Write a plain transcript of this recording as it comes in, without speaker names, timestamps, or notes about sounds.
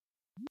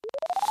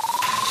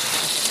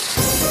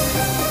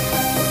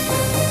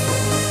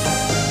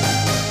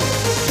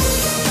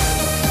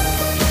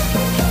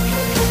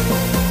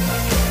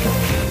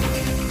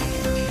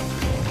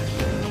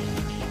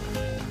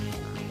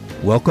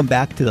Welcome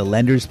back to the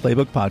Lender's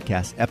Playbook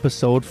Podcast,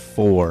 Episode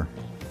 4.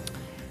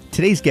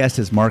 Today's guest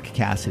is Mark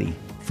Cassidy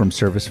from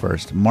Service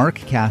First. Mark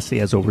Cassidy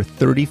has over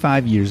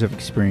 35 years of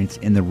experience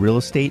in the real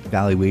estate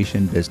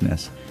valuation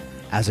business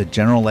as a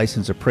general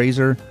license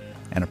appraiser,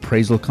 an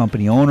appraisal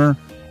company owner,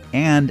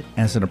 and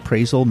as an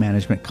appraisal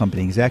management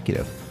company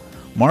executive.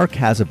 Mark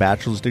has a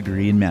bachelor's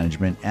degree in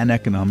management and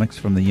economics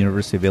from the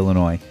University of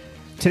Illinois.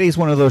 Today's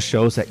one of those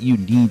shows that you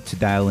need to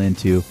dial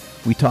into.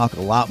 We talk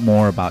a lot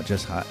more about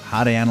just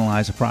how to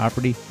analyze a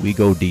property. We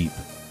go deep.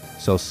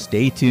 So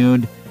stay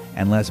tuned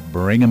and let's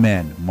bring him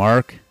in.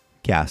 Mark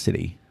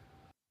Cassidy.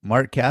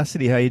 Mark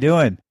Cassidy, how you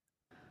doing?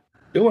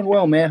 Doing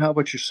well, man. How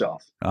about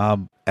yourself?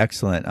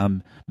 Excellent.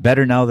 I'm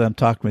better now that I'm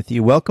talking with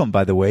you. Welcome,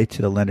 by the way,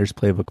 to the Lender's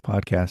Playbook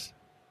Podcast.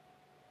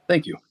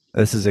 Thank you.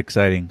 This is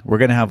exciting. We're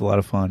going to have a lot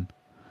of fun.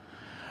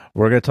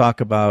 We're going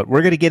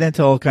to get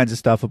into all kinds of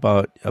stuff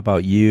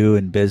about you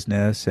and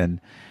business.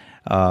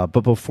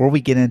 But before we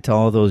get into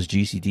all those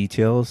juicy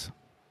details,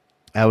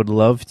 I would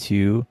love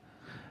to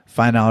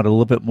find out a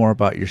little bit more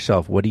about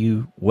yourself. What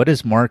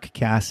does Mark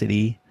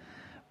Cassidy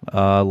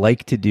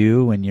like to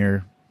do when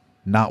you're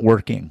not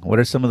working? What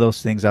are some of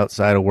those things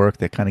outside of work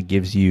that kind of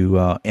gives you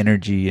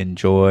energy and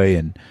joy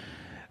and,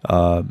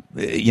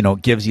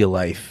 gives you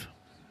life?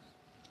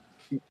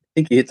 I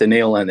think you hit the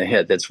nail on the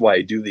head. That's why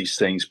I do these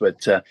things.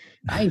 But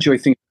I enjoy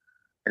things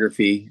like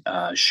photography,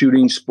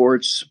 shooting,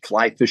 sports,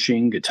 fly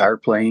fishing, guitar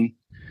playing.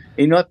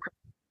 And,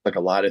 like a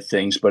lot of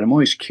things, but I'm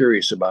always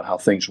curious about how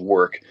things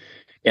work.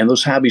 And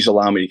those hobbies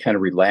allow me to kind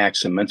of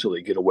relax and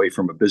mentally get away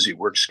from a busy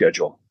work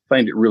schedule. I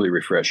find it really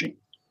refreshing.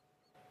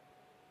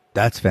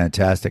 That's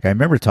fantastic. I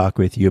remember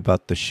talking with you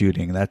about the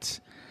shooting. That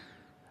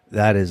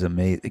is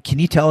amazing. Can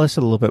you tell us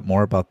a little bit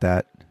more about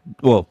that?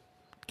 Well,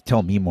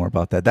 tell me more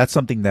about that. That's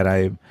something that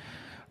I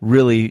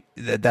really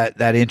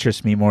that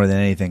interests me more than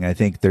anything. I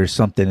think there's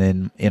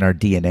something in our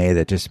DNA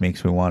that just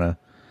makes me want to,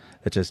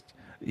 that just,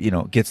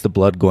 gets the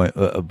blood going,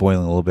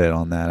 boiling a little bit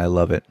on that. I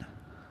love it.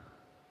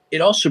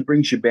 It also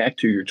brings you back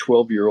to your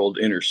 12-year-old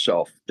inner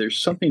self. There's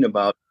something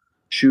about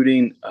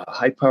shooting a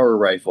high power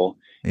rifle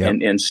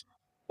and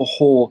a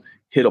hole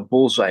hit a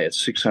bullseye at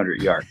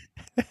 600 yards.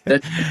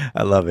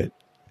 I love it.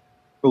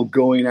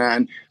 Going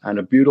on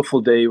a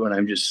beautiful day when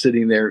I'm just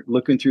sitting there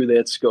looking through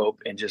that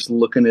scope and just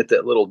looking at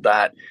that little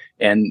dot.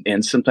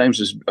 And sometimes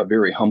it's a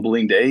very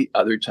humbling day.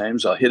 Other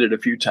times I'll hit it a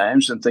few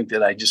times and think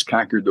that I just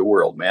conquered the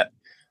world, Matt.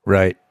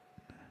 Right.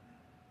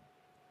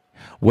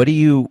 What do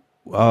you,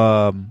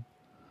 what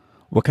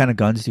kind of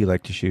guns do you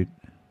like to shoot?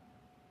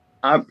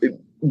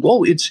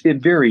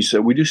 It varies.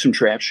 We do some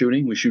trap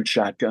shooting. We shoot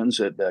shotguns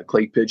at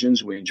clay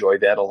pigeons. We enjoy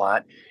that a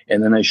lot.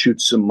 And then I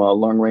shoot some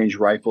long-range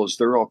rifles.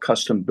 They're all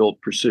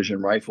custom-built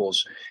precision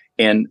rifles.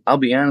 And I'll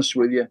be honest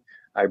with you,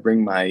 I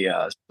bring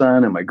my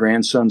son and my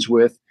grandsons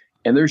with,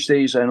 and there's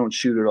days I don't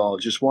shoot at all.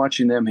 Just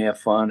watching them have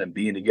fun and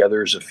being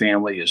together as a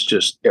family is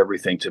just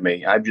everything to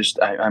me.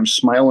 I'm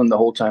smiling the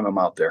whole time I'm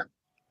out there.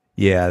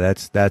 Yeah,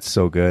 that's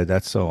so good.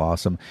 That's so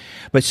awesome.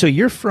 But so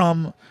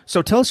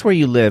so tell us where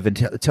you live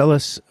and tell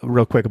us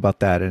real quick about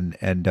that. And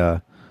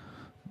where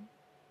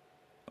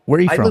are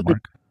you from,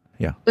 Mark?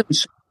 I live in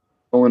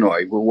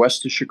Illinois. We're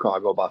west of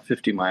Chicago, about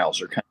 50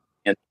 miles, or kind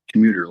of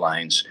commuter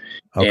lines.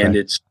 Okay. And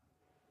it's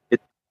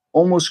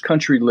almost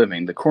country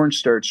living. The corn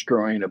starts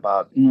growing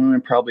about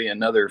probably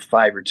another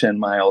 5 or 10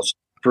 miles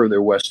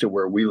further west of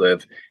where we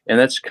live. And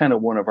that's kind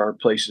of one of our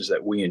places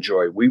that we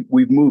enjoy.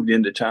 We've moved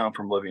into town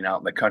from living out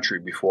in the country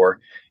before.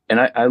 And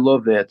I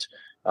love that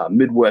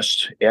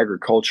Midwest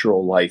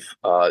agricultural life.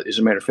 As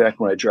a matter of fact,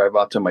 when I drive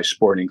out to my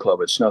sporting club,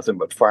 it's nothing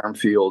but farm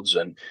fields,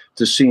 and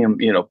to see them,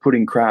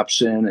 putting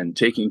crops in and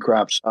taking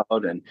crops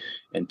out and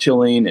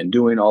tilling and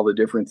doing all the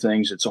different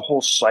things. It's a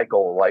whole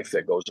cycle of life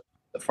that goes on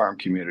in the farm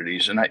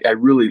communities. And I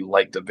really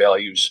like the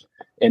values,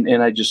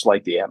 and I just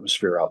like the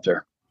atmosphere out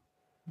there.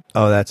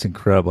 Oh, that's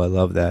incredible. I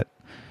love that.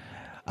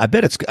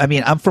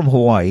 I'm from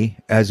Hawaii,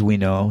 as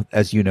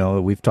you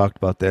know, we've talked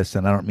about this,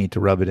 and I don't mean to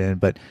rub it in,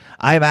 but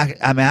I'm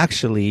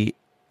actually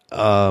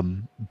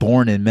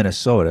born in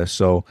Minnesota.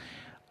 So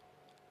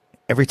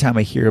every time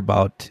I hear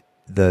about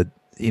the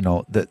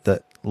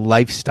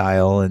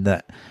lifestyle and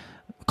the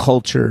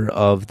culture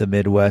of the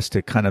Midwest,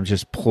 it kind of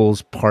just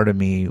pulls part of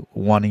me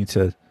wanting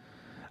to,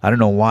 I don't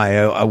know why,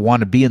 I want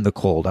to be in the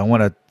cold. I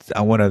want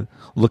to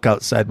look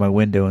outside my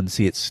window and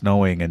see it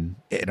snowing. And,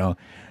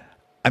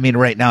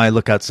 right now I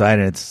look outside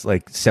and it's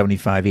like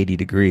 75, 80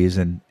 degrees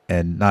and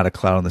not a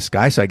cloud in the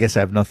sky. So I guess I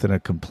have nothing to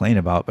complain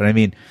about. But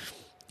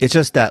it's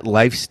just that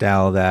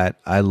lifestyle that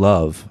I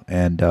love.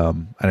 And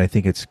I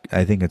think it's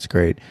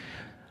great.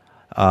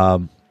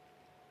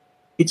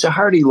 It's a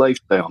hardy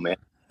lifestyle, man.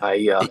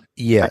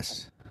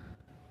 Yes.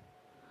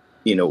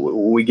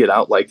 When we get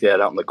out like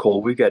that, out in the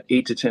cold, we've got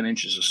 8 to 10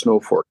 inches of snow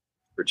for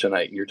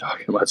tonight. And you're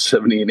talking about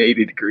 70 and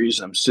 80 degrees.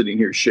 I'm sitting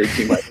here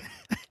shaking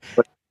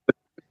but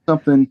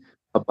something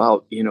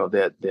about,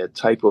 that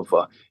type of,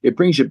 it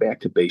brings you back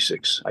to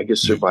basics, I guess,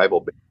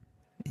 survival.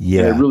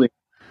 Yeah.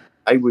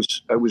 I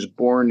was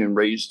born and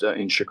raised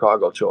in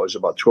Chicago till I was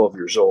about 12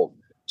 years old.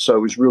 So I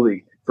was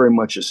really very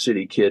much a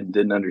city kid and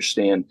didn't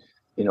understand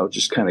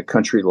just kind of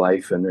country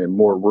life and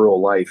more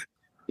rural life.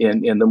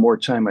 And the more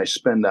time I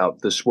spend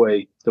out this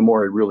way, the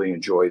more I really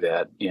enjoy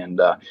that. And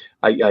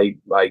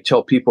I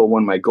tell people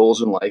one of my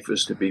goals in life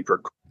is to be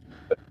for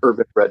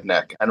urban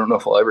redneck. I don't know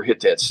if I'll ever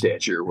hit that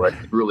stature where I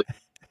can really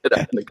get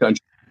out in the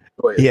country and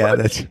enjoy it. Yeah,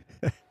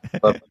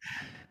 But, uh,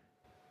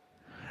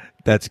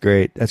 that's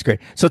great. That's great.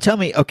 So tell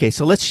me, okay,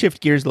 so let's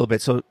shift gears a little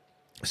bit.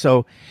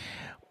 So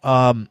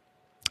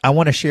I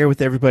want to share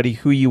with everybody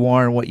who you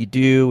are and what you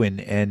do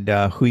and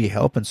who you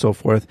help and so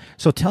forth.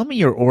 So tell me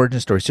your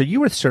origin story. So you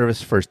were with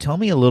Service First. Tell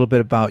me a little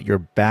bit about your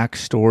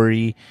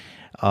backstory,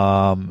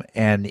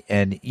 and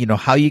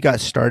how you got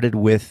started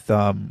with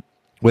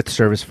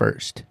Service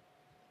First.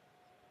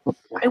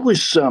 I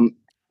was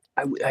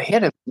I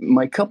had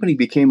my company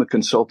became a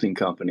consulting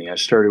company. I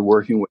started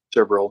working with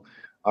several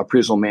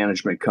appraisal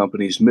management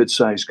companies,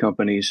 mid-sized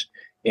companies,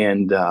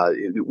 and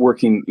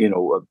working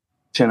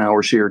 10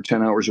 hours here,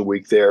 10 hours a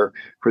week there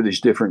for these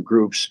different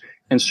groups.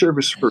 And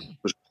Service First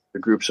was the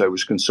groups I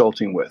was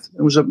consulting with.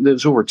 It was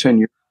over 10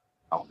 years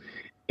now.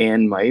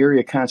 And my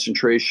area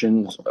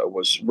concentration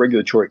was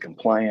regulatory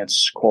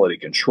compliance, quality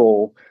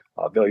control,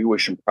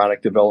 valuation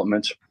product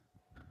development.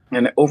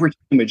 And over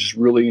time, I just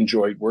really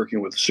enjoyed working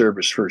with the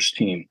Service First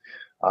team.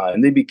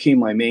 And they became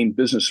my main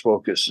business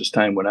focus as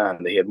time went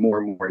on. They had more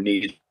and more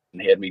needs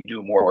and had me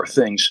do more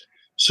things.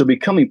 So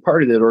becoming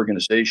part of that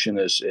organization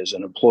as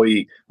an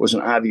employee was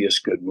an obvious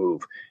good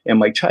move. And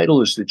my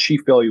title is the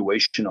Chief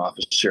Valuation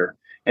Officer.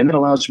 And that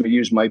allows me to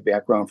use my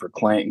background for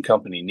client and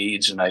company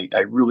needs. And I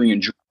really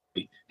enjoy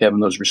having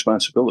those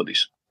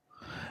responsibilities.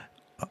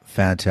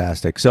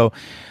 Fantastic. So,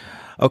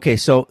 okay.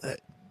 So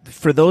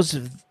for those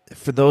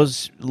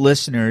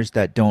listeners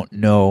that don't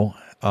know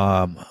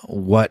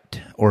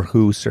what or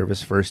who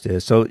Service First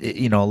is, so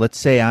let's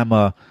say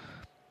I'm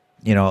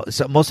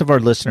so most of our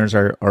listeners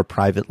are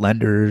private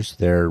lenders.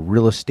 They're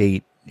real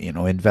estate,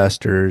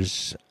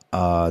 investors.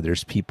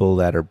 There's people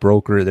that are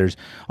broker. There's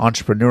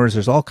entrepreneurs.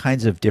 There's all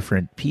kinds of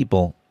different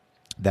people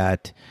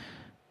that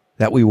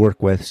we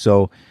work with.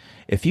 So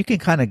if you can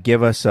kind of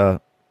give us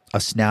a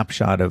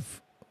snapshot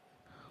of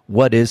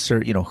what is,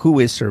 who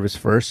is Service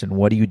First and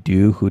what do you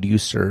do? Who do you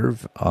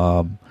serve?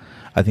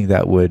 I think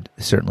that would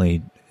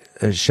certainly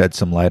shed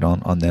some light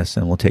on this,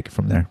 and we'll take it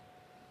from there.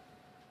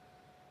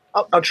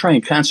 I'll try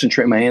and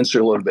concentrate my answer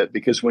a little bit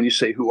because when you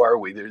say who are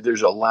we,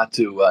 there's a lot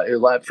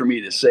for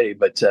me to say.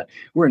 But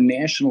we're a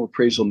national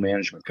appraisal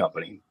management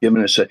company.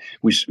 Giving us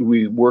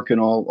we work in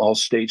all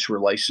states. We're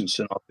licensed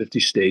in all 50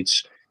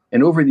 states,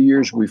 and over the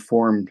years we've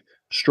formed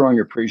strong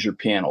appraiser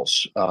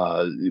panels.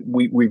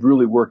 We've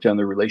really worked on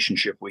the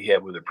relationship we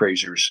have with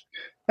appraisers.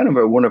 Kind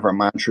of one of our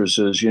mantras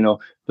is,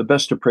 the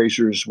best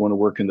appraisers want to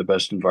work in the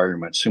best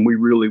environments, and we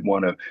really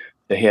want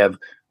to have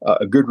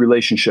a good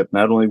relationship,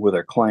 not only with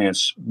our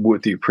clients,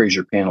 with the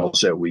appraiser panels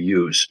that we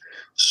use.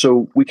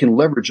 So we can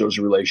leverage those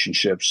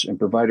relationships and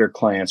provide our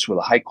clients with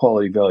a high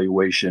quality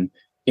valuation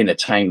in a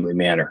timely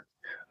manner.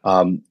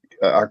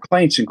 Our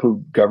clients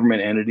include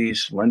government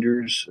entities,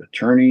 lenders,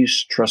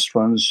 attorneys, trust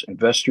funds,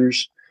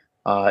 investors,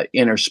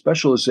 and our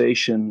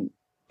specialization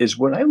is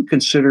what I would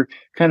consider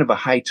kind of a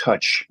high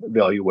touch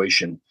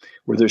valuation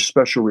where there's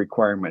special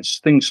requirements,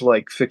 things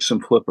like fix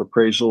and flip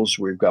appraisals.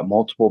 We've got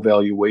multiple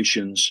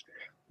valuations.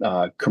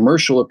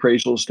 Commercial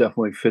appraisals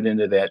definitely fit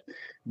into that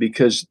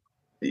because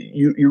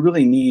you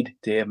really need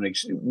to have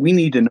we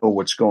need to know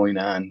what's going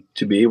on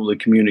to be able to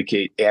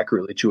communicate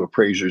accurately to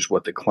appraisers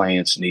what the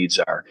client's needs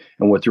are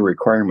and what the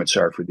requirements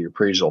are for the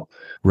appraisal.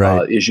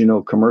 Right. As you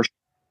know, commercial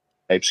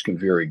types can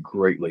vary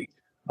greatly.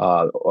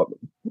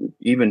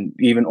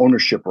 Even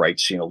ownership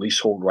rights,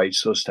 leasehold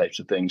rights, those types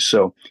of things.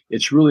 So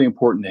it's really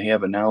important to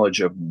have a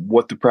knowledge of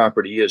what the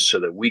property is so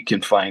that we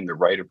can find the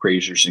right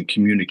appraisers and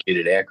communicate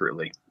it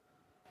accurately.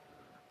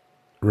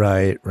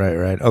 Right.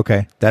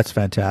 Okay. That's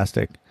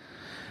fantastic.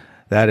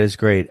 That is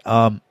great.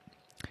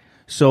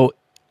 So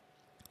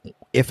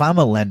if I'm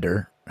a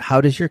lender,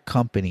 how does your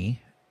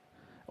company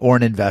or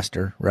an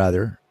investor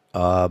rather,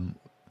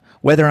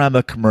 whether I'm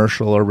a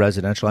commercial or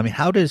residential,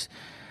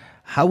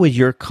 how would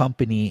your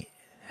company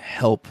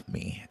help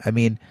me? I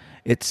mean,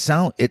 it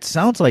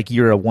sounds like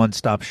you're a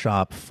one-stop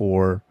shop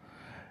for,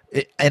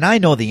 and I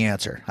know the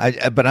answer.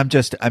 But I'm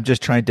just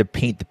trying to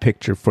paint the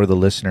picture for the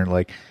listener.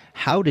 Like,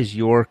 how does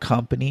your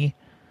company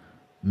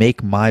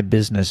make my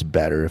business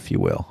better, if you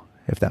will,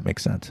 if that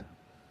makes sense?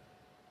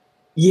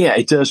 Yeah,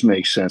 it does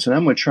make sense. And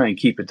I'm going to try and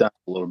keep it down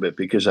a little bit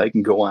because I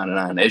can go on and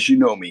on. As you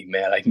know me,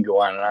 Matt, I can go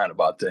on and on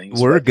about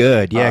things. We're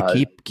good. Yeah,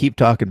 keep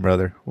talking,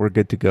 brother. We're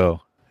good to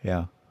go.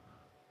 Yeah.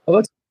 Well,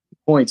 let's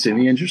points in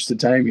the interest of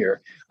time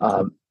here.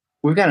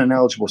 We've got a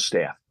knowledgeable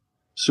staff,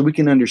 so we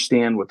can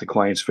understand what the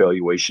client's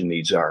valuation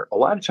needs are. A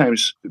lot of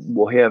times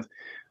we'll have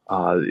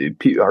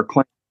our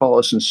clients call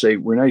us and say,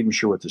 we're not even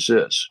sure what this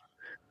is.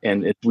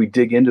 And as we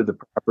dig into the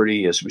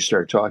property, as we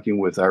start talking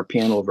with our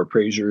panel of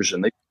appraisers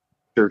and they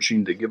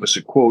searching to give us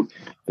a quote,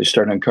 they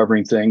start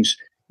uncovering things.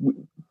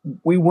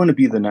 We want to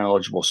be the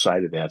knowledgeable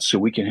side of that so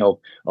we can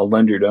help a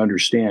lender to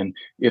understand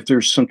if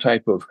there's some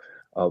type of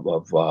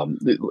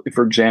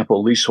for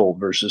example, leasehold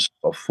versus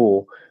a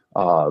full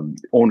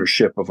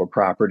ownership of a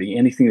property,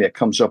 anything that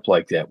comes up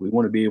like that. We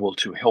want to be able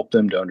to help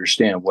them to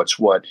understand what's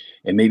what,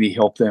 and maybe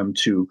help them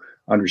to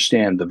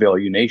understand the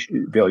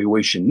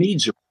valuation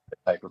needs of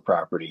that type of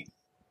property.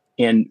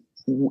 And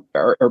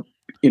our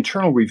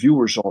internal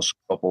reviewers also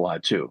help a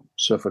lot too.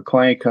 So if a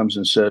client comes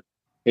and says,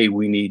 hey,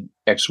 we need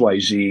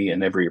XYZ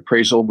in every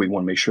appraisal, we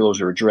want to make sure those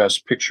are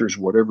addressed, pictures,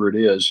 whatever it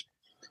is.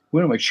 We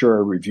want to make sure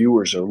our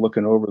reviewers are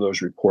looking over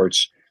those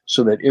reports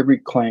so that every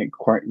client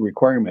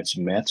requirement's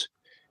met.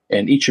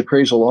 And each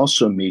appraisal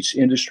also meets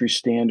industry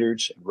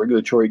standards,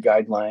 regulatory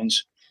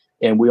guidelines.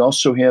 And we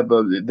also have,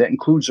 that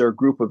includes our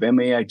group of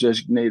MAI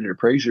designated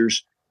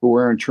appraisers who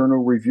are our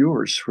internal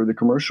reviewers for the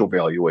commercial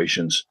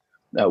valuations.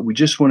 We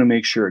just want to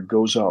make sure it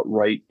goes out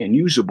right and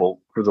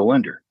usable for the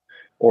lender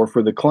or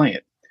for the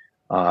client.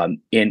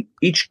 And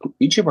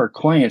each of our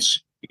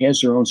clients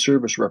has their own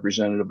service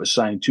representative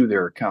assigned to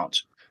their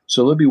account.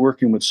 So they'll be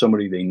working with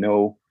somebody they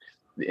know,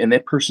 and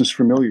that person's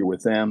familiar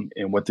with them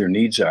and what their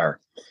needs are.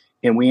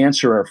 And we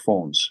answer our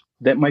phones.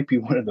 That might be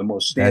one of the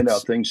most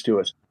standout things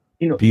to us.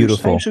 Beautiful.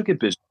 There's times we get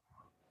busy,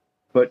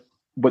 but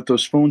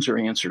those phones are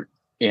answered.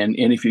 And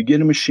if you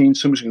get a machine,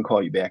 somebody's going to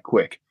call you back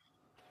quick.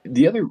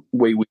 The other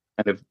way we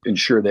kind of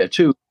ensure that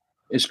too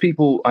is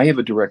I have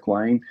a direct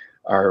line.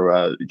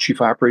 Our chief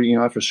operating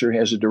officer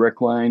has a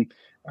direct line.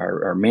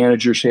 Our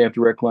managers have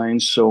direct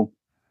lines. So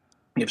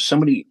if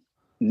somebody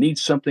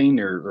needs something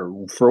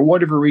or for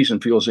whatever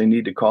reason feels they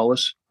need to call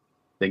us,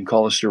 they can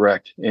call us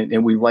direct.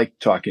 And we like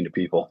talking to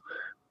people.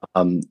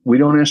 We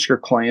don't ask our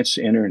clients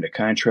to enter into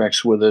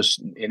contracts with us,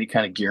 any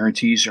kind of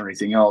guarantees or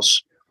anything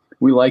else.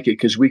 We like it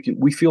because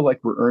we feel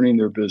like we're earning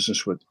their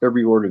business with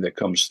every order that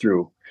comes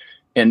through.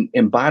 And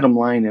bottom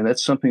line, and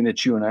that's something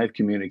that you and I have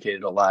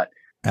communicated a lot.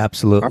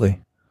 Absolutely.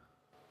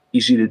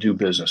 Easy to do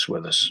business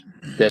with us.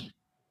 That,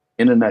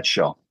 in a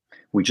nutshell,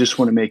 we just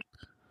want to make.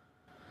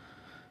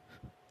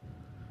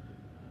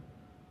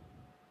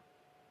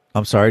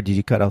 I'm sorry, did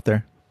you cut out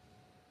there?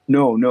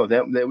 No,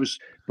 that was,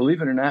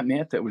 believe it or not,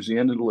 Matt, that was the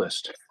end of the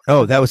list.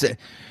 Oh, that was it.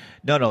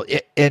 No,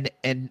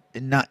 and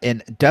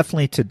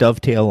definitely to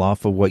dovetail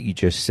off of what you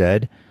just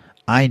said,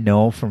 I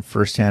know from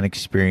firsthand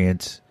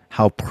experience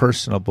how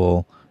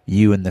personable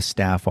you and the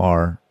staff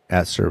are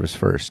at Service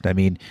First. I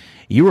mean,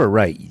 you were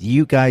right.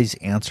 You guys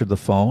answer the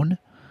phone.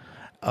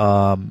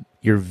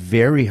 You're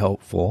very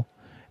helpful.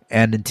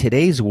 And in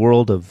today's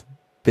world of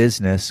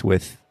business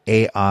with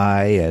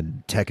AI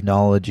and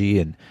technology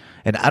and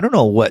I don't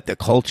know what the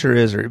culture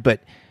is,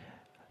 but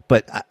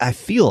I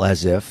feel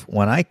as if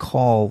when I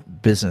call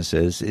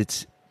businesses,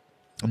 it's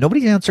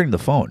nobody's answering the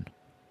phone.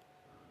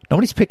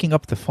 Nobody's picking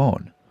up the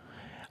phone.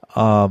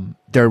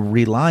 They're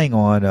relying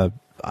on a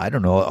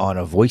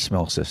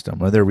voicemail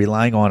system, or they're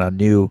relying on a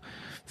new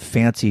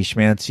fancy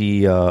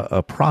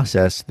schmancy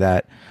process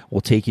that will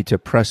take you to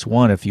press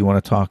 1 if you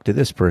want to talk to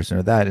this person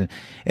or that, and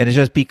it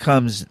just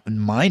becomes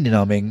mind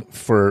numbing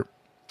for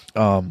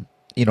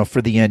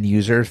for the end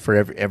user, for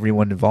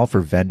everyone involved,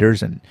 for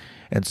vendors and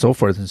so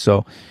forth. And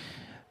so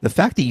the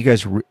fact that you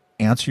guys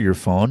answer your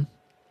phone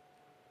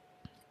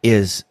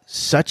is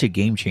such a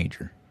game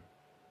changer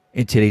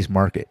in today's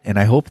market. And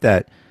I hope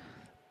that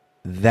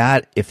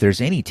if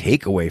there's any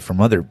takeaway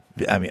from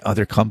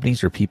other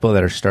companies or people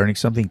that are starting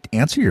something,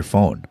 answer your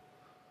phone.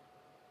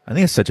 I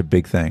think it's such a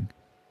big thing.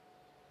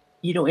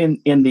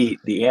 And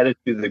the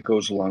attitude that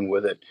goes along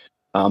with it.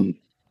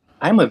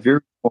 I'm a very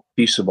small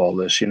piece of all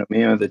this.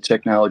 Maybe I'm the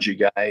technology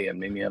guy, and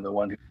maybe I'm the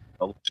one who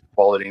looks at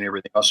quality and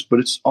everything else. But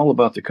it's all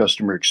about the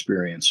customer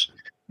experience.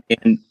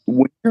 And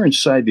when you're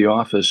inside the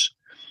office,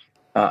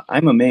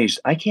 I'm amazed.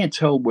 I can't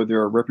tell whether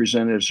our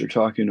representatives are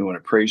talking to an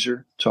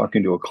appraiser,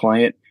 talking to a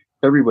client.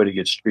 Everybody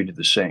gets treated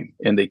the same,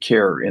 and they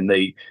care, and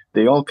they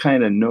all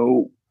kind of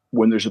know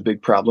when there's a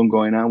big problem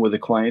going on with a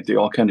client. They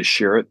all kind of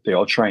share it. They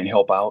all try and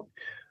help out.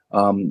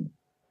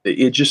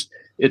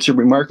 It's a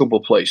remarkable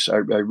place. I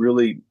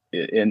really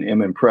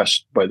am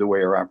impressed by the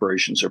way our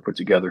operations are put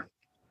together.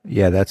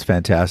 Yeah, that's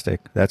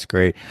fantastic. That's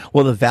great.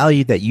 Well, the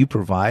value that you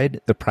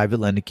provide the private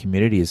lending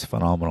community is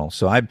phenomenal.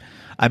 So I'm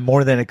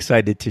more than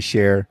excited to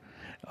share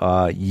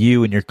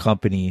you and your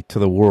company to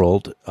the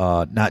world,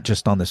 not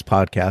just on this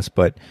podcast,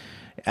 but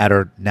at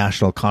our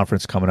national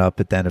conference coming up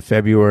at the end of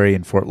February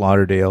in Fort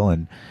Lauderdale,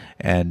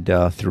 and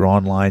through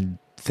online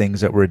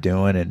things that we're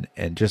doing,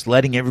 and just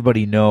letting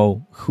everybody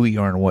know who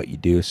you are and what you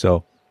do.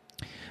 So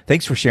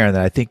thanks for sharing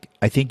that.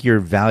 I think your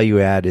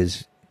value add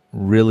is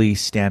really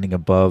standing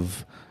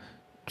above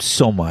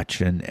so much,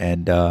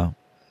 and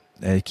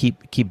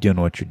keep doing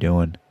what you're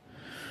doing.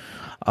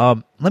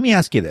 Let me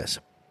ask you this.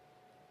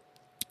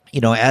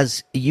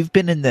 As you've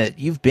been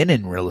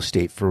in real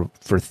estate for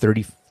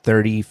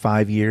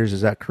 35 years,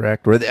 is that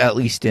correct? Or at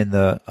least in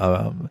the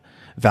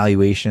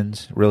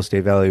real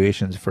estate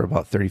valuations for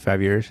about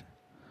 35 years?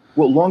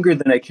 Well, longer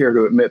than I care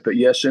to admit, but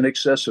yes, in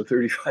excess of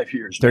 35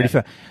 years.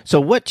 35. So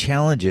what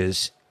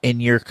challenges in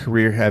your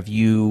career have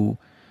you,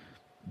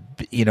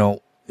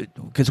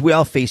 because we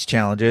all face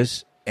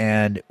challenges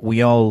and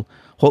we all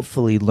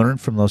hopefully learn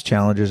from those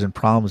challenges and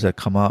problems that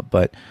come up,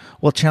 but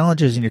what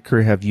challenges in your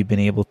career have you been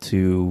able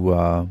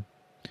to,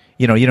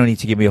 You don't need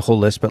to give me a whole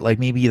list, but like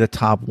maybe the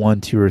top 1,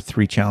 2, or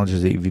 3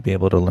 challenges that you've been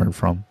able to learn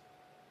from.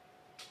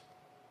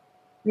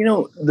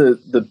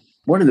 The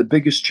one of the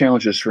biggest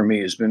challenges for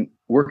me has been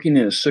working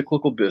in a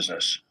cyclical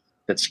business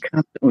that's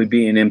constantly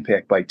being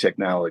impacted by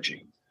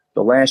technology.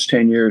 The last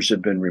 10 years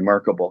have been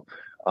remarkable.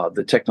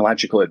 The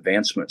technological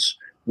advancements,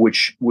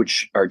 which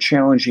are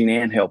challenging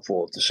and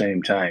helpful at the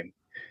same time.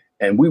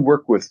 And we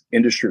work with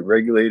industry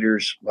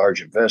regulators,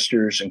 large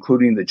investors,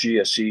 including the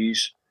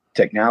GSEs,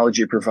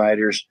 technology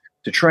providers,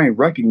 to try and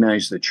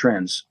recognize the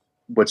trends.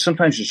 But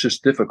sometimes it's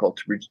just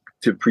difficult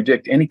to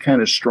predict any kind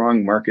of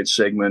strong market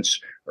segments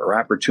or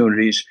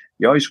opportunities.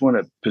 You always want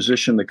to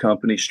position the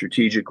company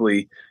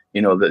strategically,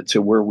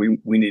 to where we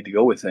need to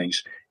go with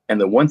things.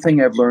 And the one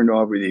thing I've learned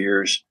over the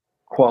years,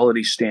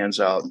 quality stands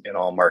out in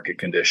all market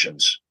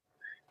conditions.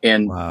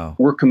 And Wow.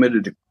 we're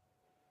committed to,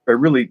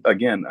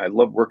 I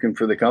love working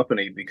for the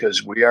company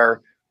because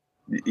we're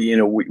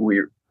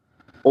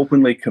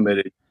openly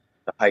committed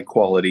to high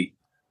quality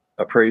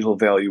appraisal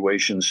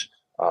valuations,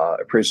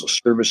 appraisal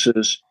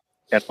services,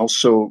 and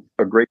also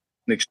a great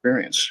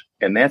experience.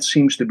 And that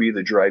seems to be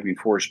the driving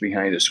force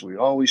behind us. We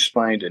always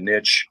find a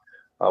niche.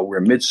 We're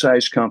a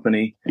mid-sized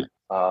company,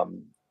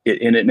 and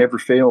it never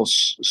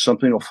fails.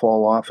 Something will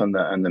fall off on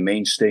the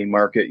mainstay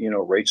market.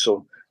 Rates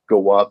will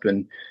go up,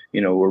 and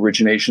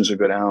originations will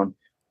go down.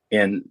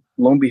 And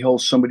lo and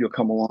behold, somebody will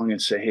come along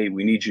and say, "Hey,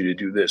 we need you to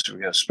do this. We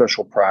got a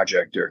special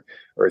project,"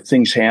 or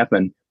things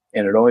happen.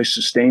 And it always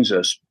sustains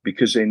us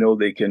because they know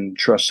they can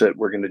trust that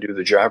we're going to do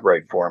the job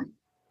right for them.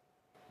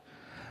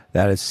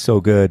 That is so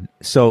good.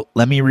 So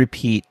let me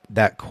repeat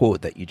that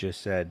quote that you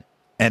just said.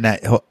 And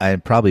I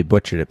probably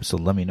butchered it, so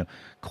let me know.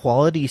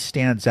 Quality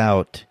stands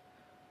out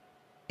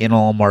in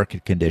all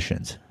market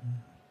conditions.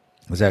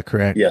 Is that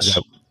correct? Yes.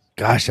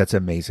 Gosh, that's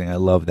amazing. I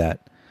love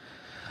that.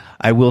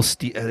 I will.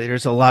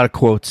 There's a lot of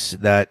quotes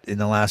that in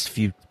the last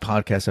few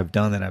podcasts I've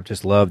done that I've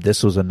just loved.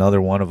 This was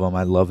another one of them.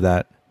 I love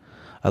that.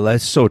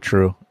 It's so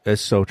true.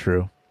 It's so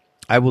true.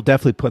 I will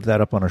definitely put that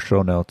up on our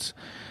show notes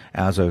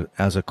as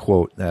a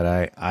quote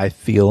that I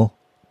feel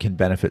can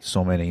benefit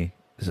so many,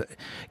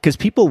 because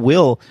people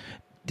will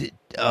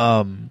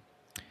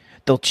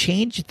they'll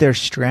change their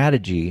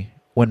strategy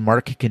when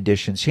market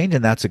conditions change,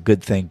 and that's a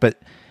good thing. But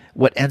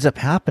what ends up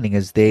happening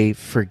is they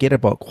forget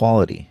about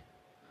quality,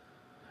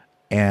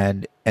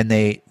 and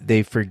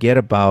they forget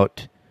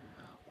about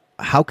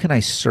how can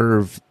I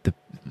serve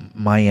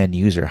my end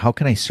user? How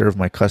can I serve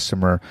my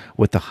customer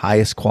with the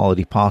highest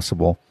quality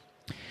possible?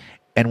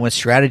 And when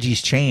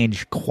strategies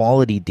change,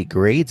 quality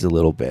degrades a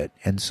little bit.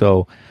 And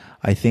so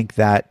I think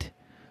that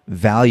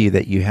value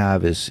that you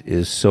have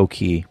is so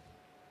key.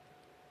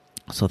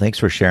 So thanks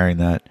for sharing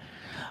that.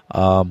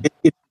 I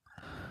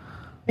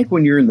think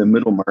when you're in the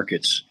middle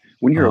markets,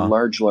 when you're a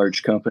large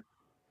company,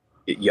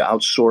 you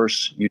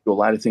outsource, you do a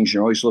lot of things.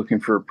 You're always looking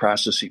for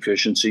process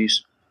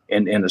efficiencies.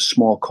 And a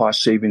small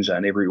cost savings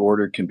on every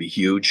order can be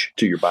huge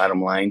to your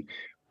bottom line.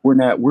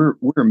 We're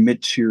a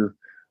mid-tier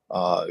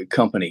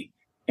company.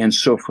 And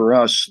so for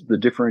us, the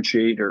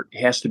differentiator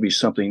has to be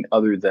something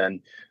other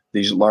than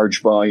these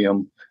large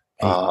volume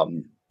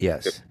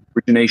yes,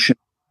 origination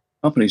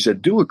companies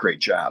that do a great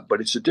job,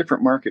 but it's a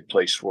different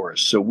marketplace for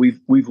us. So we've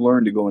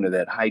learned to go into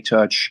that high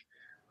touch,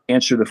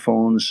 answer the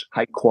phones,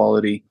 high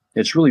quality.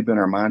 It's really been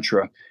our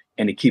mantra.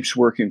 And it keeps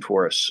working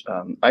for us.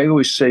 I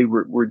always say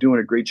we're doing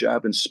a great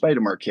job in spite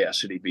of Mark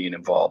Cassidy being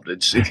involved.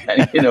 It's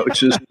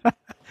just.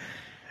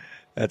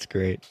 That's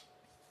great.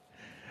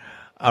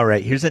 All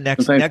right, here's the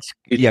next.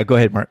 Yeah, go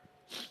ahead, Mark.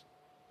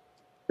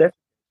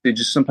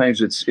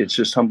 Sometimes it's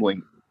just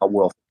humbling how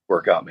well things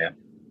work out, man.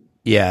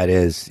 Yeah, it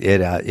is.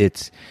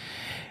 It's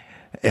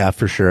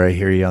for sure. I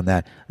hear you on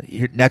that.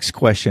 Next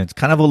question. It's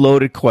kind of a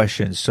loaded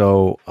question,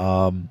 so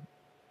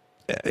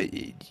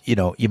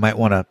you might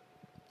want to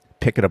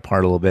pick it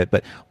apart a little bit,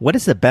 but what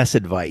is the best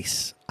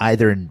advice,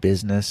 either in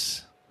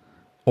business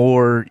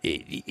or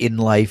in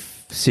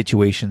life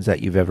situations,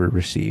 that you've ever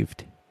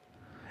received?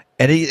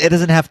 And it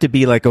doesn't have to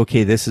be like,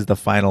 okay, this is the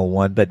final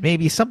one, but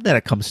maybe something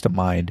that comes to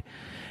mind.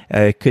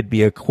 It could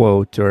be a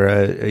quote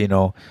or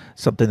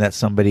something that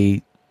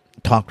somebody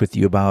talked with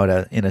you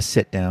about in a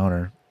sit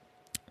down,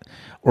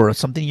 or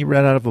something you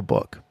read out of a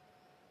book.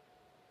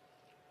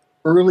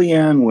 Early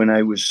on, when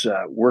I was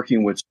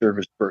working with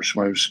Service First,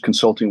 when I was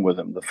consulting with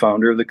him, the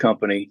founder of the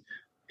company,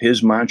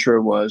 his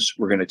mantra was,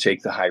 "We're going to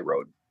take the high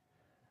road."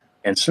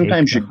 And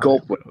sometimes you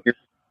gulp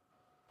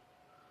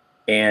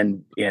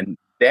and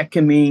that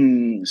can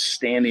mean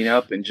standing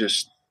up and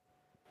just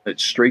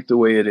it's straight the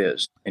way it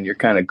is, and you're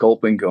kind of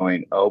gulping,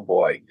 going, "Oh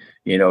boy,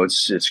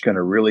 it's going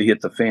to really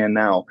hit the fan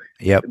now."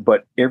 Yep.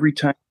 But every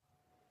time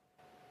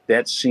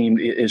that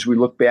seemed, as we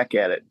look back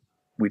at it,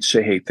 we'd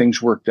say, "Hey,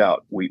 things worked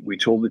out. We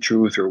told the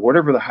truth," or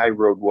whatever the high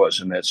road was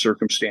in that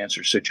circumstance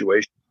or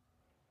situation.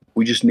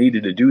 We just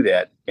needed to do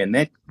that. And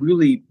that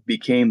really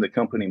became the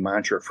company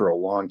mantra for a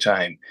long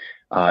time.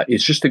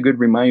 It's just a good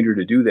reminder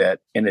to do that.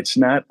 And it's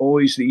not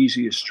always the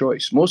easiest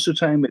choice. Most of the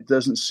time, it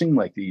doesn't seem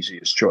like the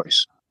easiest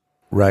choice.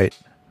 Right.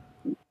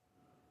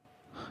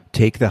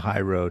 Take the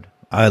high road.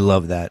 I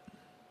love that.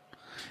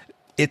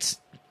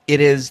 It's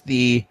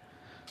it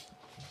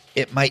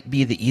might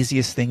be the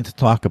easiest thing to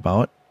talk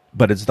about,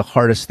 but it's the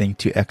hardest thing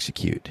to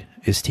execute,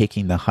 is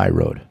taking the high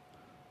road,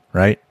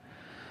 right?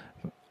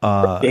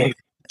 Absolutely.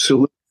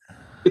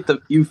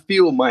 You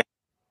feel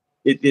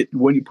it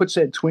when you put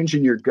that twinge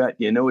in your gut,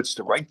 you know it's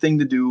the right thing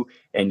to do,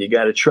 and you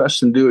got to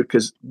trust and do it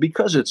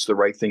because it's the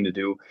right thing to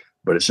do,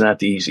 but it's not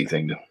the easy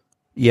thing to.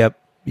 Yep,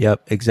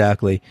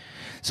 exactly.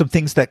 Some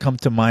things that come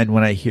to mind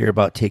when I hear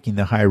about taking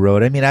the high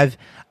road. I mean,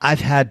 I've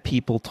had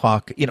people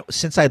talk.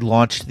 Since I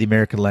launched the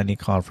American Lending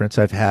Conference,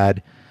 I've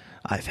had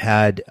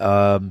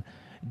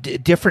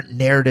different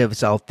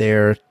narratives out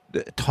there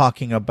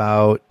talking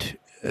about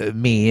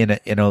me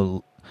in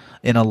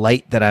a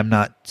light that I'm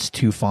not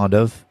too fond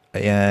of,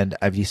 and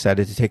I've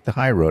decided to take the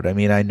high road. I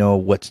mean, I know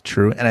what's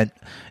true,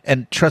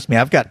 and trust me,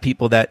 I've got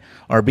people that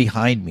are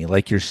behind me,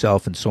 like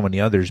yourself and so many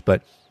others.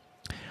 But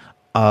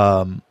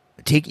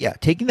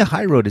taking the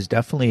high road is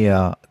definitely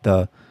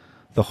the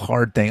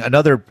hard thing.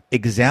 Another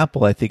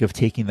example, I think, of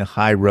taking the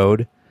high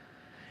road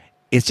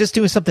is just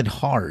doing something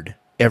hard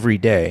every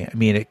day. I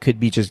mean, it could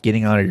be just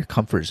getting out of your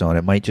comfort zone.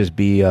 It might just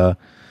be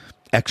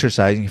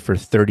exercising for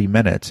 30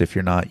 minutes if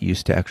you're not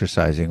used to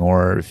exercising,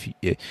 or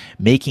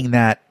making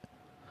that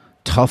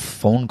tough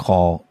phone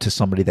call to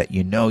somebody that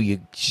you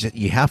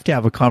have to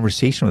have a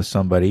conversation with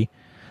somebody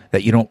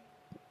that you don't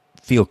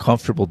feel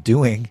comfortable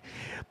doing,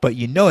 but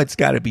it's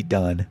got to be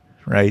done,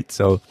 right?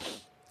 So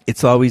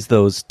it's always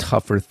those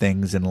tougher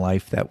things in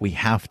life that we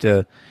have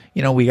to,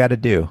 we got to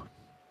do.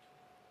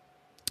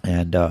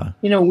 And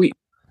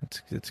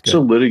it's good.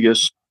 So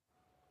litigious,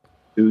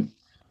 dude,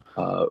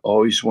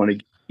 always want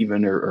to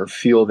even or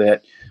feel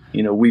that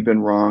we've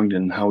been wronged,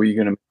 and how are you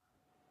going to?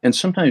 And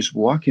sometimes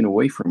walking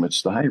away from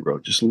it's the high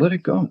road. Just let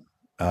it go.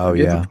 Oh,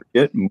 Forgive yeah. and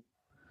forget,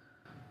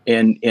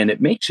 and it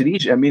makes it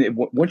easy. I mean,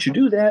 once you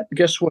do that,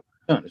 guess what?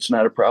 It's done. It's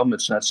not a problem.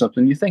 It's not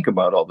something you think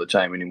about all the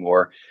time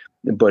anymore.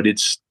 But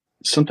it's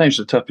sometimes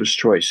the toughest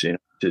choice,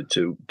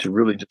 to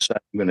really decide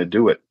I'm going to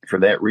do it for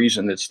that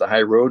reason. It's the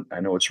high road.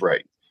 I know it's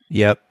right.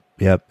 Yep.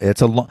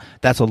 That's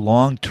a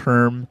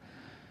long-term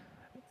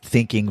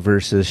thinking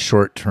versus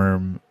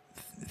short-term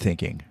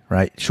thinking,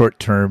 right?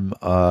 Short-term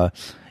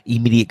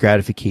immediate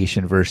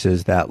gratification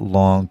versus that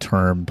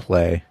long-term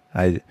play.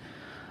 I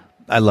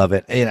love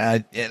it,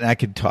 and I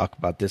could talk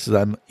about this.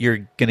 You're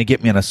going to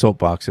get me on a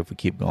soapbox if we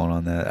keep going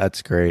on that.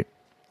 That's great.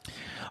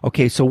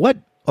 Okay, so what?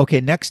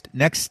 Okay, next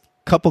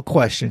couple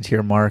questions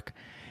here, Mark,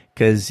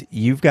 because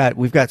we've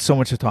got so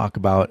much to talk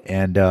about,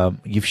 and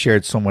you've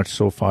shared so much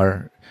so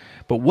far.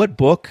 But what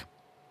book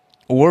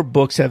or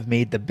books have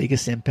made the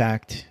biggest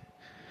impact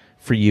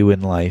for you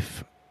in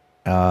life,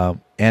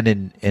 and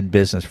in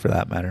business, for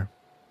that matter?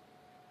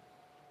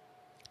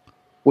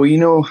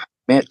 Well,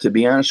 Matt, to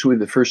be honest with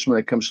you, the first one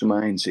that comes to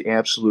mind is the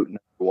absolute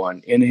number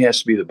one, and it has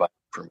to be the Bible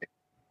for me.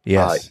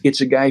 Yes.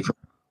 It's a guide for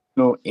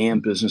personal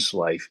and business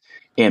life.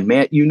 And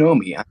Matt, you know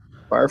me, I'm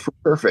far from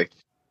perfect,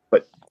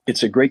 but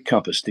it's a great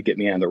compass to get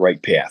me on the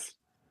right path.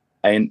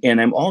 And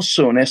I'm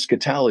also an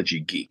eschatology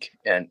geek.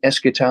 And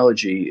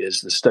eschatology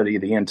is the study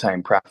of the end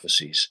time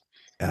prophecies.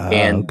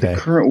 And the Okay.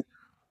 current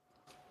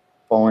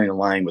falling in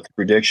line with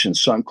predictions.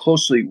 So I'm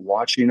closely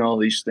watching all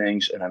these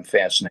things, and I'm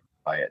fascinated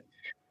by it.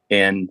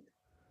 And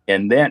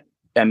that,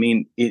 I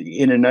mean,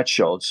 in a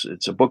nutshell,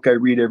 it's a book I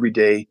read every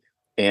day.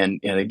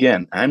 And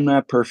again, I'm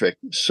not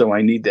perfect, so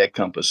I need that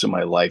compass in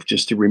my life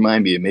just to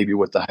remind me of maybe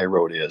what the high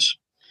road is.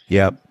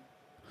 Yep.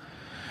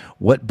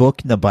 What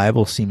book in the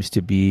Bible seems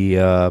to be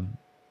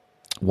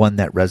one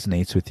that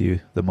resonates with you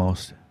the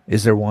most?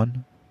 Is there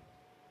one?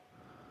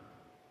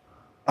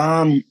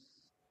 I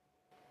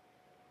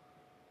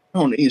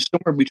don't know, it's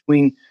somewhere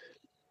between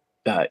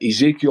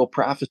Ezekiel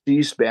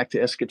prophecies back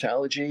to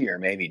eschatology, or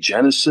maybe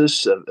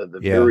Genesis of the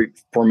very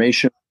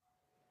formation,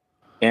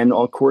 and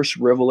of course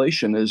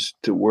Revelation as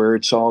to where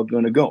it's all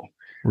going to go.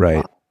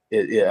 Right.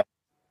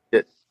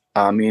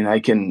 I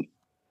mean,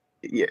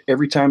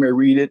 every time I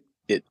read it,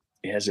 it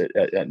has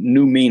a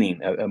new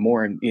meaning, a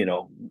more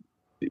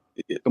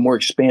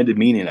expanded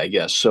meaning, I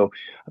guess. So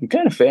I'm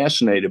kind of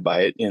fascinated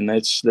by it, and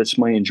that's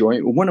my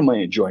enjoyment. One of my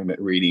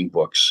enjoyment reading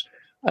books.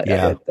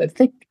 I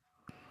think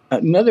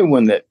another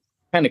one that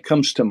kind of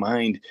comes to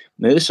mind.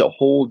 Now, this is a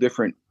whole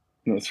different,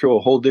 throw a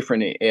whole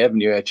different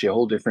avenue at you, a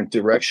whole different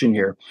direction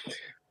here.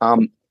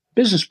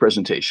 Business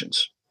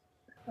presentations.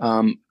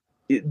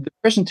 The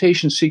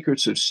presentation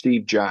secrets of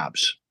Steve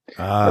Jobs.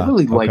 I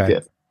really like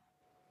that.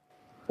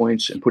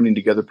 Points and putting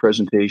together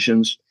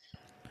presentations,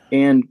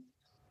 and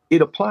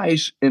it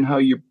applies in how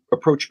you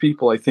approach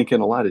people, I think,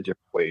 in a lot of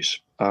different ways.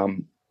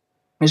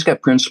 He's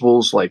got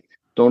principles like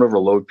don't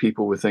overload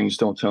people with things.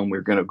 Don't tell them we're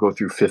going to go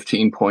through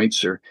 15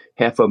 points, or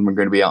half of them are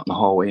going to be out in the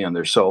hallway on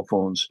their cell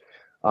phones.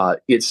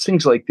 It's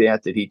things like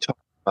that he talks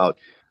about,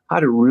 how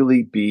to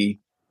really be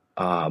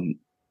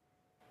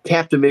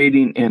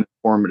captivating and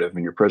informative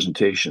in your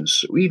presentations.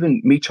 So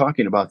even me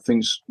talking about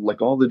things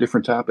like all the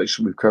different topics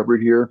we've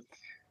covered here,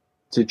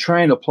 to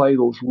try and apply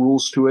those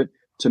rules to it,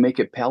 to make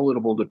it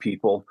palatable to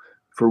people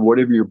for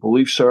whatever your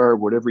beliefs are,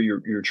 whatever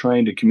you're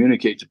trying to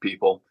communicate to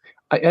people.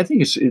 I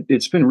think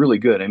it's been really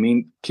good. I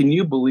mean, can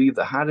you believe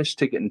the hottest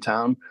ticket in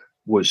town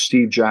was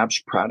Steve Jobs'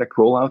 product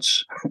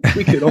rollouts?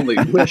 We could only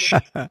wish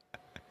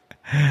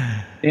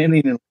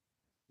standing and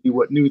see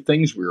what new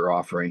things we were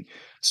offering.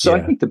 So I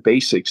Yeah. think the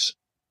basics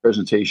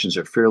presentations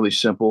are fairly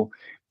simple,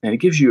 and it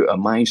gives you a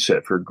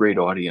mindset for a great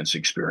audience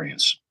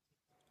experience.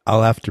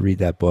 I'll have to read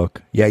that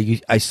book. Yeah,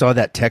 I saw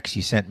that text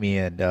you sent me,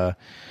 and I'm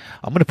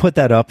going to put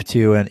that up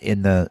too,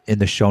 in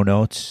the show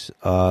notes,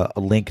 a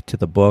link to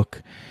the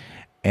book,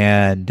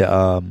 and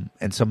some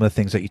of the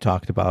things that you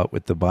talked about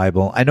with the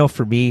Bible. I know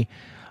for me,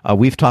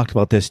 we've talked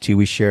about this too.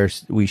 We share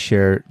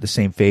the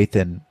same faith,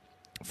 and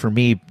for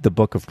me, the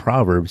book of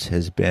Proverbs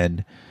has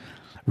been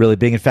really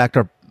big. In fact,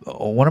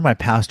 one of my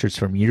pastors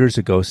from years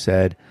ago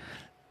said,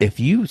 if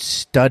you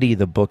study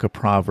the book of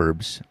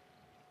Proverbs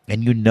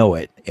and you know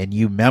it and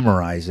you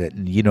memorize it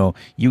and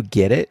you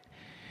get it,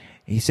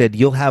 he said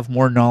you'll have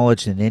more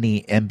knowledge than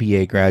any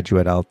MBA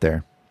graduate out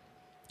there.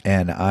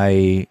 And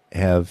I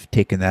have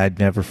taken that. I've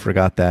never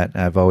forgot that.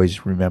 I've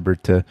always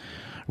remembered to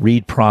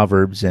read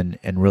Proverbs and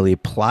really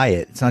apply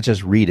it. It's not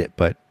just read it,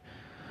 but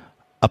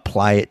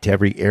apply it to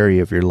every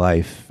area of your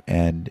life.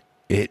 And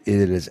it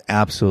is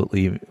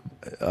absolutely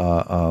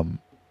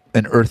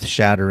an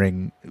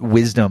earth-shattering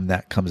wisdom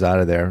that comes out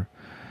of there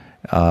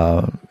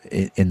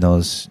in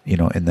those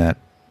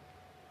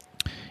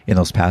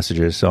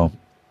passages. So,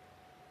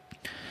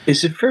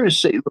 is it fair to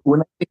say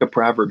when I think of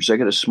Proverbs, I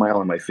get a smile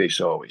on my face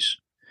always,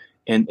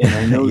 and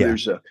I know yeah,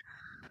 there's a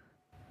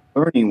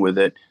learning with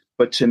it,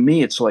 but to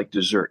me, it's like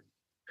dessert.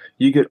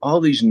 You get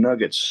all these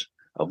nuggets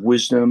of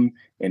wisdom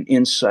and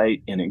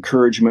insight and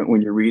encouragement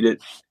when you read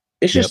it.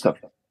 It's yep, just a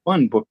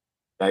fun book.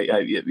 I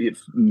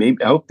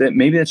hope that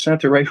maybe that's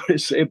not the right way to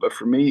say it, but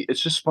for me,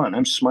 it's just fun.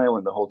 I'm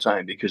smiling the whole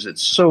time because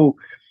it's so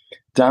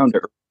down to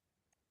earth,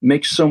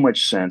 makes so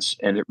much sense,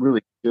 and it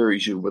really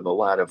carries you with a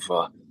lot of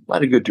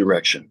good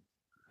direction.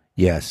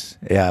 yes,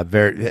 yeah,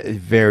 very,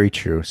 very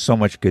true. So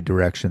much good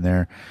direction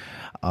there.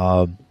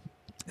 Um,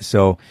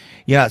 so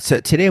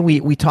today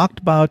we talked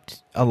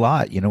about a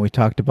lot. We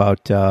talked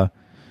about some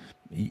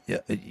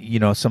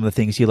of the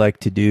things you like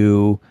to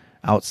do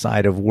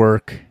outside of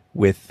work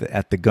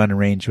at the gun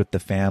range with the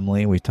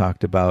family. We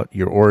talked about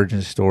your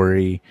origin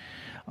story,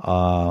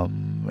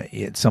 some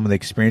of the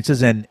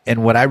experiences, and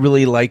what I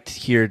really liked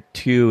here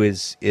too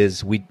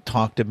is we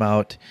talked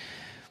about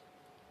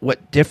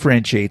what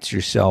differentiates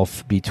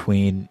yourself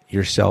between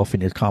yourself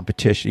and your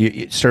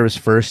competition, service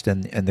first,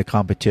 and the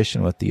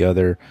competition with the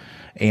other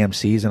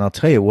AMCs. And I'll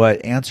tell you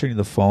what, answering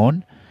the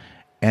phone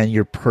and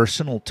your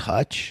personal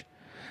touch.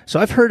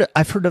 So I've heard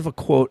of a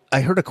quote.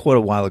 I heard a quote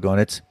a while ago,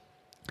 and it's,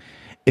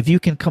 if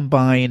you can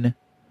combine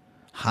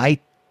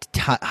high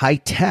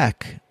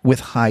tech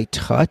with high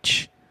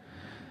touch,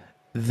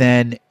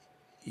 then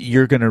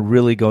you're going to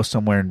really go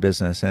somewhere in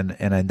business. And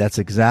that's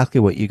exactly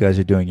what you guys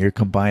are doing. You're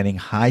combining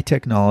high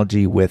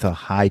technology with a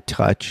high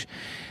touch,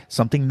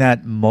 something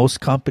that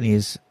most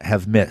companies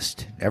have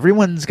missed.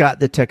 Everyone's got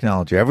the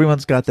technology.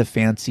 Everyone's got the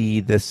fancy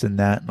this and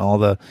that and all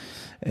the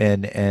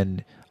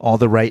and all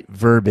the right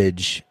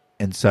verbiage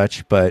and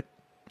such, but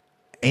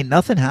ain't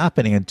nothing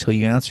happening until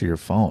you answer your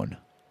phone.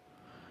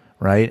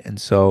 Right? And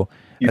so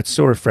that's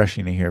so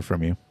refreshing to hear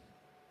from you.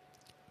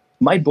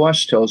 My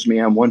boss tells me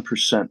I'm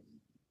 1%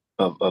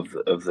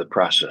 of the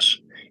process,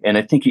 and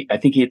I think he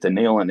hit the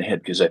nail on the head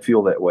because I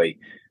feel that way.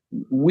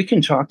 We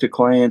can talk to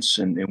clients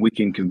and we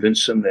can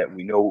convince them that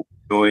we know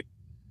we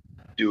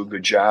do a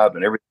good job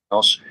and everything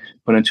else,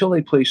 but until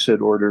they place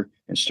that order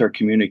and start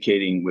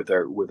communicating with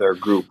our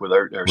group, with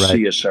our Right.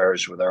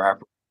 CSRs, with our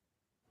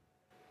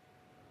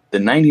the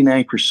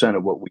 99%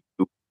 of what we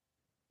do,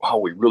 how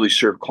we really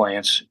serve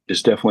clients,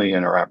 is definitely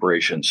in our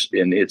operations,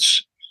 and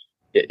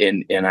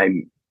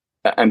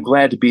I'm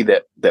glad to be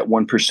that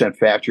 1%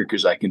 factor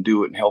because I can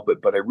do it and help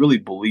it. But I really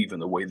believe in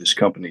the way this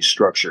company's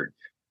structured,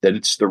 that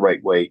it's the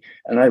right way,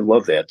 and I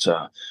love that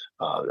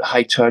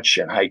high touch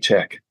and high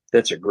tech.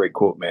 That's a great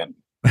quote, man.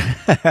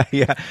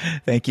 Yeah,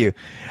 thank you.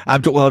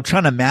 I'm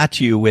trying to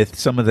match you with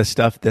some of the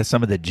stuff,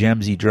 some of the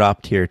gems you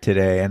dropped here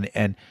today,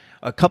 and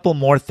a couple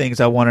more things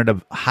I wanted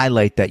to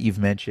highlight that you've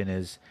mentioned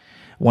is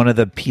one of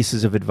the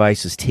pieces of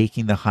advice is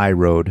taking the high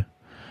road,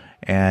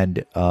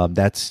 and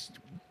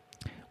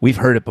we've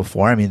heard it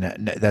before. I mean,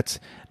 that's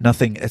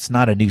nothing. It's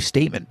not a new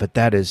statement, but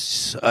that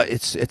is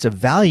it's a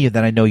value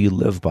that I know you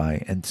live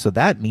by, and so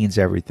that means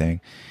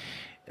everything.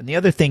 And the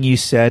other thing you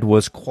said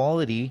was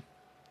quality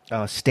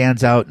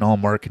stands out in all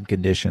market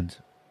conditions,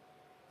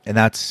 and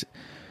that's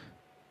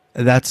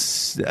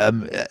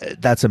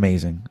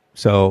amazing.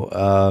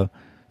 So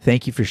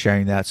thank you for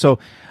sharing that. So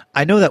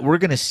I know that we're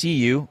going to see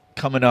you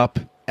coming up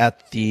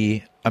at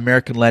the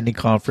American Lending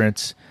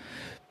Conference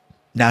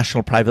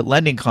National Private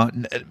Lending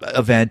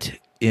event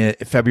in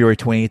February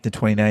 28th and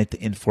 29th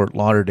in Fort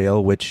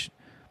Lauderdale, which,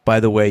 by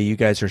the way, you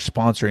guys are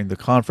sponsoring the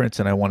conference,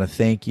 and I want to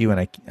thank you,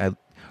 and I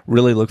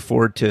really look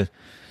forward to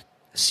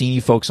seeing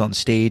you folks on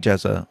stage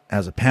as a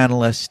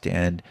panelist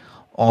and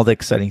all the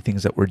exciting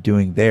things that we're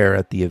doing there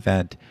at the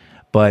event.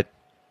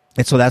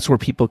 And so that's where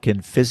people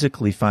can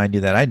physically find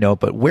you, that I know,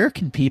 but where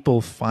can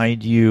people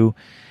find you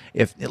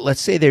if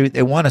let's say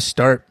they want to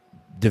start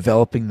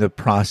developing the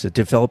process,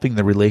 developing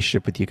the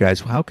relationship with you guys,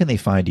 how can they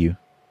find you,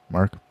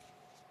 Mark?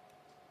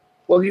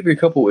 Well, I'll give you a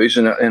couple ways,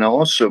 and I'll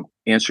also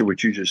answer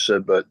what you just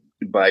said. But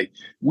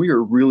we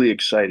are really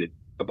excited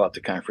about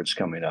the conference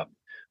coming up.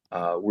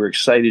 We're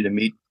excited to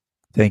meet.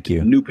 Thank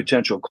you. New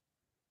potential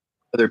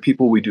other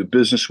people we do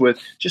business with,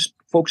 just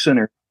folks in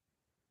our.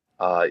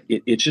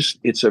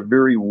 It's a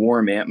very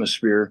warm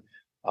atmosphere,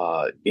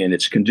 and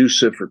it's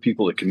conducive for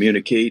people to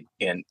communicate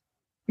and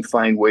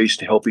find ways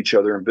to help each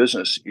other in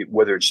business,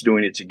 whether it's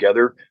doing it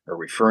together or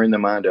referring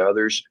them on to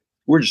others.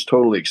 We're just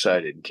totally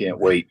excited and can't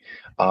wait.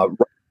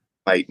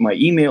 My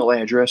email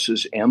address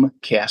is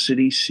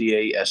mcassidy,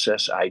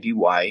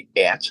 CASSIDY,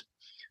 at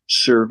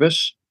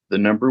service, the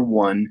number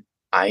one,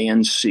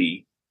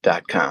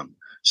 inc.com.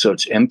 So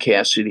it's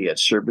mcassidy at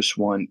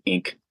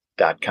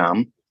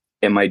service1inc.com.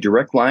 And my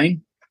direct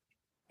line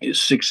is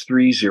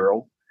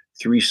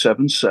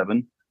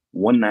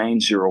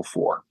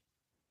 630-377-1904.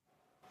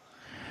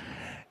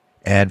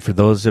 And for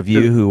those of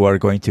you who are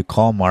going to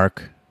call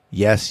Mark,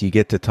 yes, you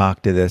get to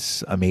talk to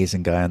this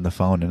amazing guy on the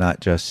phone and not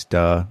just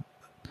an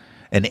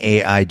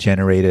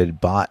AI-generated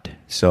bot.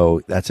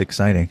 So that's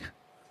exciting.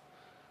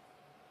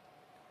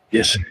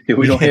 Yes,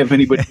 we don't have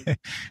anybody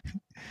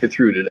get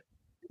through today.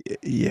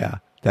 Yeah,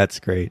 that's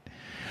great.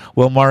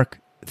 Well, Mark,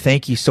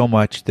 thank you so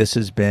much. This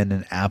has been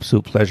an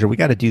absolute pleasure. We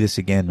got to do this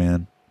again,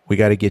 man. We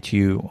got to get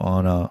you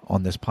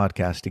on this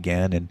podcast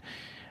again,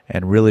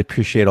 and really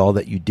appreciate all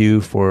that you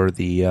do for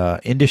the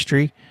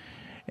industry,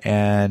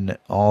 and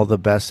all the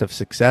best of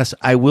success.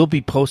 I will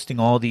be posting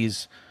all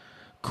these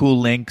cool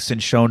links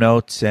and show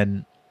notes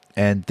and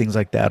things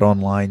like that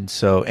online.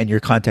 So, and your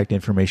contact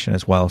information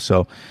as well.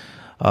 So,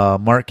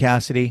 Mark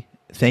Cassidy,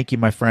 thank you,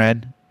 my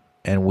friend,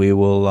 and we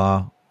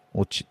will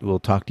we'll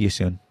talk to you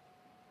soon.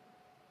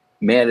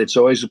 Man, it's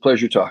always a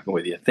pleasure talking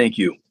with you. Thank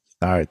you.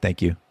 All right,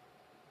 thank you.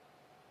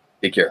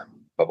 Take care.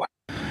 Bye-bye.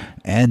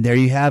 And there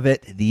you have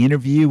it, the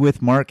interview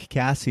with Mark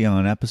Cassidy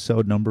on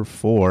episode number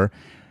 4.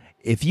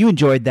 If you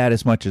enjoyed that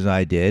as much as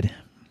I did,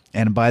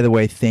 and by the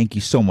way, thank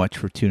you so much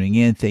for tuning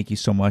in. Thank you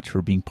so much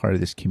for being part of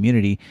this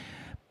community.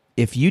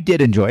 If you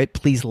did enjoy it,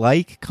 please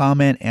like,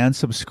 comment, and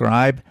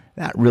subscribe.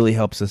 That really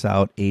helps us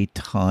out a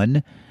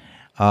ton.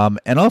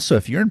 And also,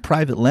 if you're in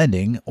private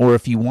lending, or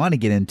if you want to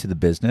get into the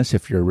business,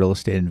 if you're a real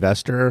estate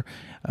investor,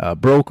 a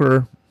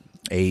broker,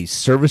 a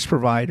service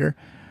provider,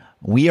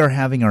 we are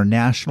having our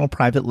National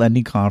Private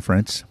Lending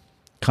Conference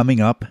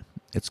coming up.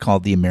 It's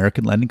called the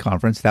American Lending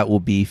Conference. That will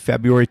be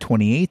February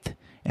 28th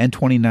and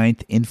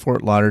 29th in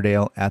Fort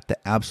Lauderdale at the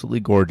absolutely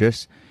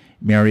gorgeous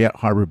Marriott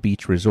Harbor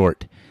Beach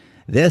Resort.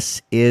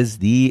 This is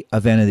the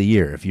event of the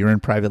year. If you're in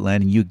private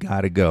lending, you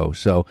got to go.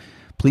 So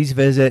please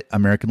visit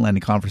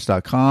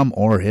AmericanLendingConference.com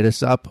or hit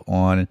us up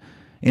on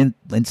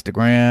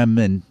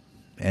Instagram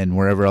and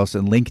wherever else,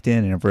 and LinkedIn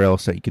and everywhere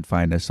else that you can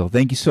find us. So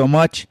thank you so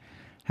much.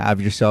 Have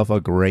yourself a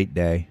great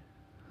day.